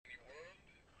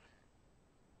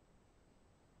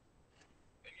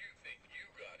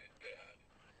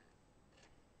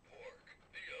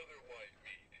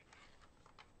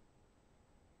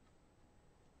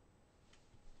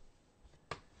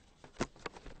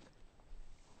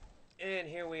And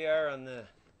here we are on the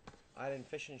Island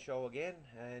Fishing Show again,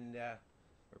 and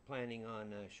we're planning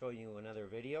on showing you another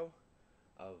video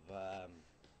of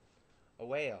a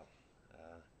whale,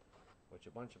 which a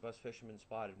bunch of us fishermen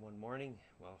spotted one morning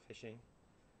while fishing,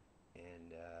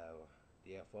 and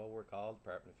DFO were called,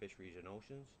 Department of Fisheries and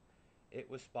Oceans. It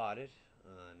was spotted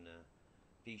on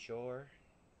Fee Shore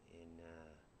in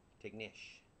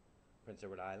Tignish, Prince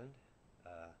Edward Island.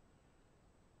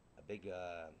 A big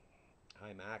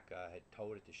Hymac had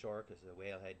towed it to shore because the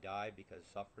whale had died because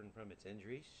suffering from its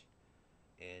injuries.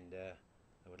 And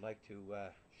I would like to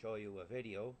show you a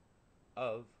video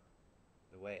of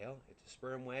the whale. It's a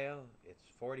sperm whale. It's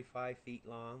 45 feet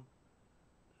long.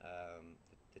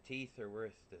 The teeth are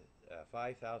worth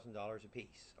 $5,000 a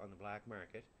piece on the black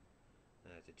market.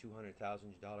 It's a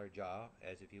 $200,000 jaw,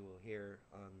 as if you will hear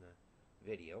on the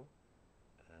video.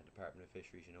 Department of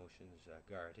Fisheries and Oceans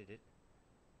guarded it.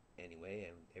 Anyway,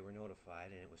 and they were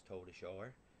notified, and it was towed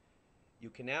ashore. You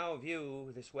can now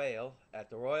view this whale at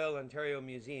the Royal Ontario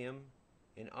Museum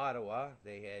in Ottawa.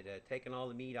 They had taken all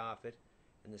the meat off it,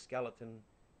 and the skeleton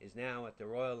is now at the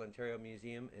Royal Ontario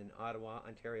Museum in Ottawa,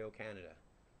 Ontario, Canada.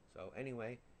 So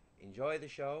anyway, enjoy the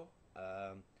show.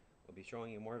 We'll be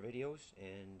showing you more videos,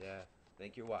 and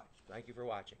thank you for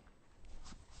watching.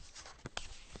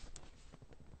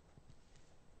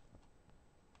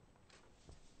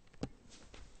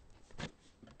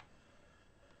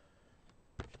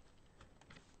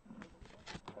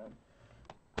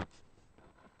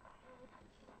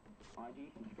 Oh,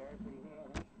 geez, she's scared pretty bad,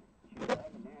 eh? She's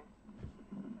dragging there.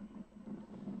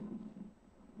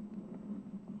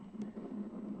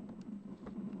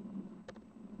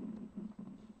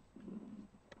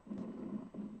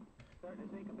 Starting to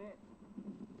sink a bit.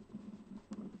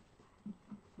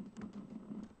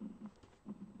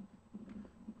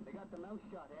 They got the mouth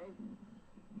shut, eh?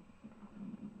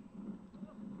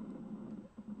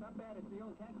 Not bad, it's the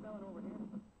old cat spelling over here.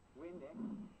 Wind, eh?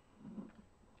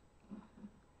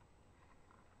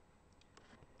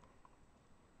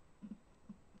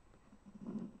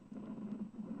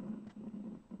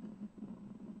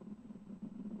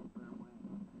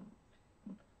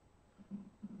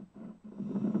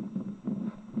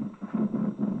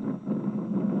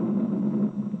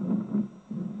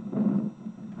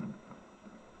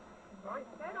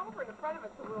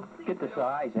 Get the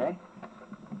size, eh?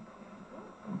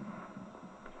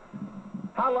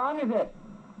 How long is it?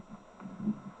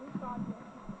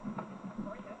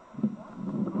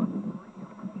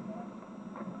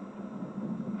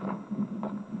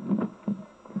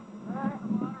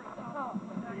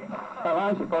 How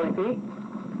long is it, 40 feet?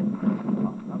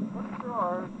 I'm pretty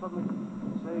sure something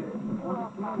say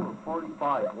 42 or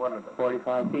 45, one of them.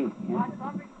 45 feet, yeah.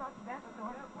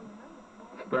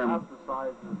 Sperm. Half the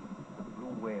size of the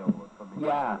blue whale or something.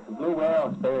 Yeah, the blue whale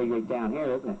is buried right down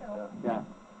here, isn't it? Yeah.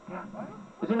 Yeah.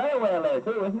 There's another whale there,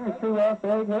 too, isn't there? 3 whales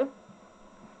buried here?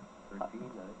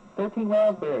 13, 13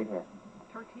 whales buried here.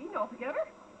 13 altogether?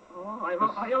 Oh,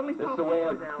 I only This saw is the 4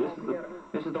 whale. now This is altogether.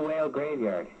 this is the whale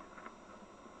graveyard.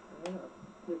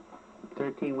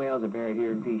 13 whales are buried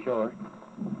here in Fee Shore.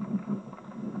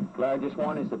 Largest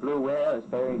one is the blue whale. It's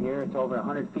buried here. It's over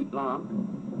 100 feet long.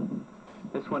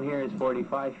 This one here is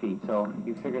 45 feet. So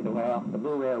you figure the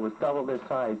blue whale was double this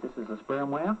size. This is a sperm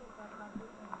whale.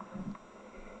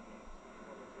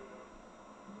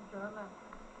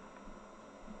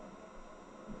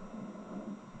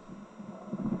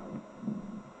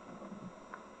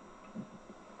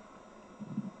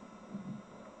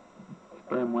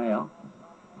 Sperm whale,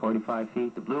 45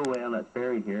 feet. The blue whale that's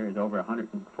buried here is over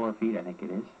 104 feet, I think it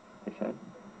is, they said.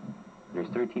 There's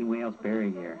 13 whales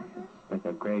buried here. It's like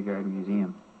a graveyard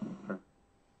museum. It's a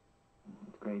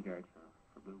graveyard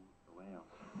for blue whales.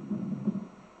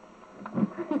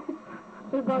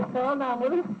 There's like Carol down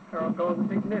with him. Carol goes to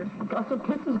big niche. Got some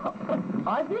pictures up.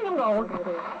 I see him going.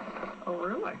 Oh,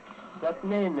 really?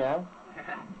 Getting in now.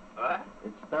 What?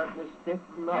 It's starting to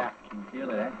stiffen up. Yeah, you can feel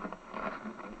it, eh?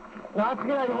 No, it's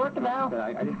good. Are you working now?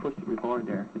 I just pushed the record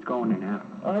there. It's going there now.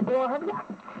 Oh, go ahead.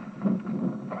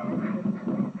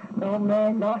 Oh,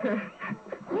 man, no.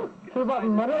 Should have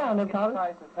money on the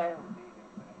college.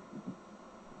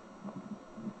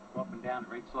 Go up and down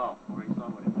right slow. Go right slow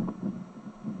with it.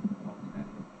 Hold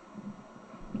steady.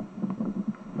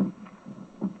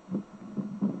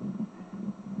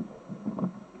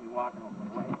 Keep me walking over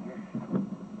the way here.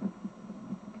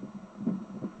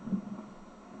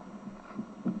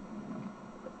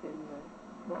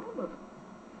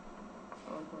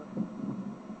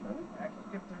 Actually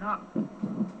stiffening up.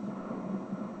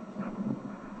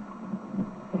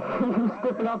 He's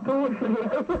stiffening up too.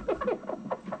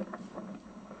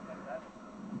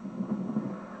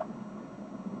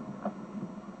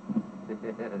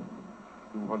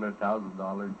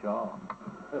 $200,000 jaw.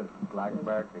 Black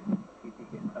market.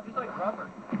 Just like rubber.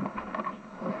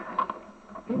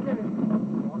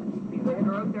 These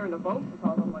are out there in the boats and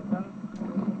something like that.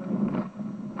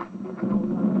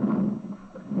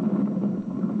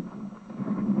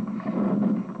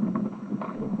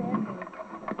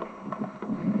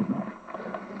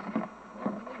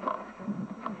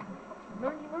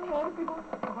 Remember all the people who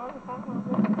bought the fat one?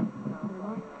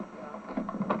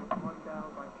 One down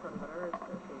by Trinidad.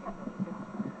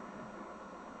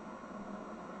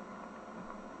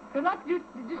 They're not, did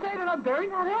you say they're not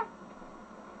burying that here?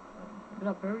 They're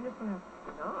not burying this one here?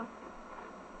 They're not.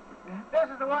 This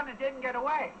is the one that didn't get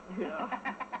away. Yeah.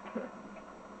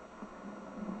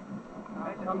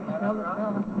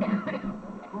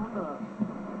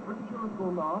 Pretty sure it's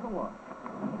going to Ottawa.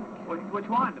 Which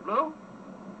one? The blue?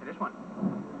 This one.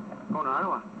 Going to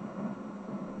Ottawa.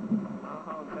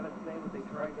 That's the name that they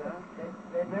tried that.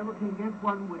 They never can get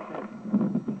one with this.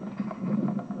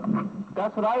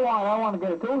 That's what I want. I want to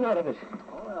get a two head of it.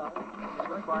 Oh, yeah.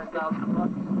 It's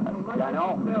 $5,000. Yeah, I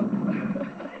know.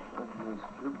 It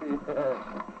should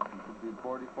be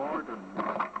 44 then.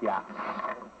 Yeah.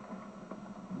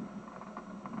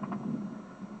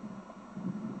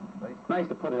 Nice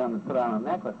to put on a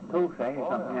necklace too, say, or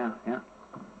something. Yeah. Yeah.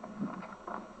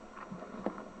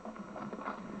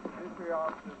 History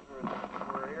officers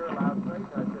were here last night.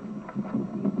 I said,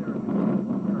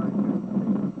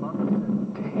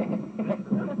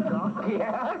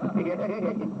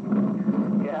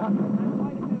 Yeah.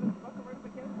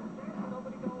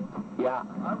 Yeah.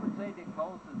 I would say they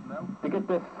closed his mouth. To get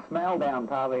the smell down,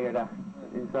 probably, or the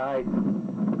inside.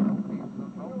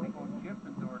 Nobody go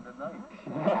chipping during the night.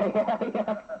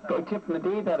 Yeah. Go chipping the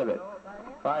teeth out of it.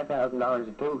 $5,000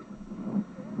 a tooth.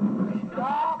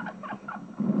 Stop!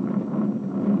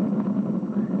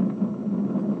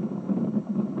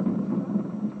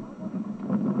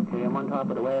 Okay, I'm on top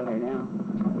of the whale here now.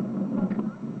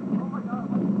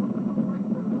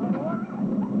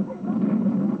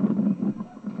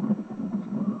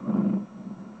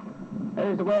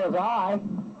 There's the whale's eye.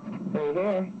 Right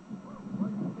here.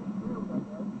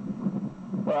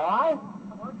 Where eye?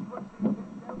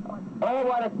 Oh,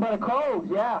 what it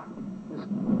closed, yeah.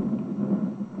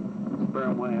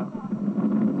 Sperm whale.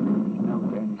 Smells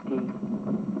there in his teeth.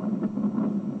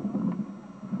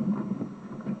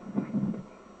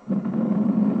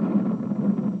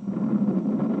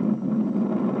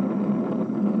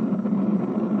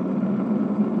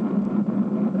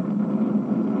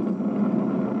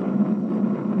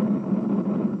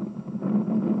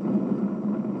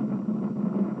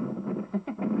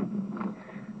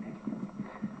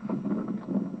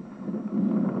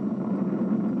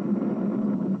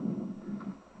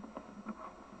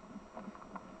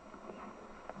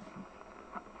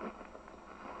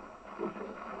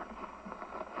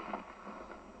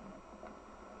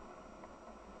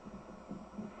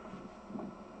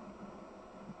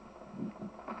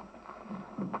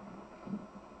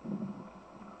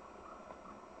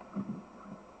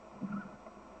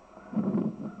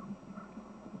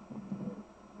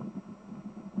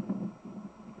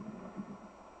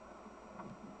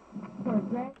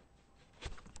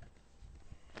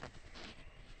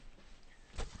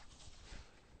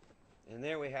 And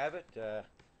there we have it.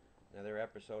 Another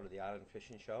episode of the Island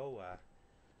Fishing Show.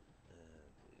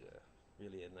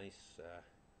 Really a nice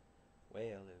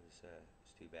whale. It was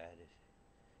too bad it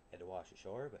had to wash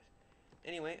ashore. But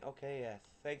anyway, okay.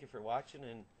 Thank you for watching,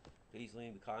 and please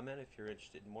leave a comment if you're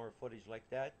interested in more footage like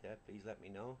that. Please let me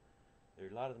know.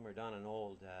 A lot of them are done on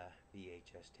old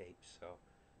VHS tapes, so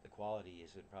the quality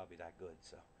isn't probably that good.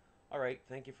 So, all right.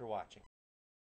 Thank you for watching.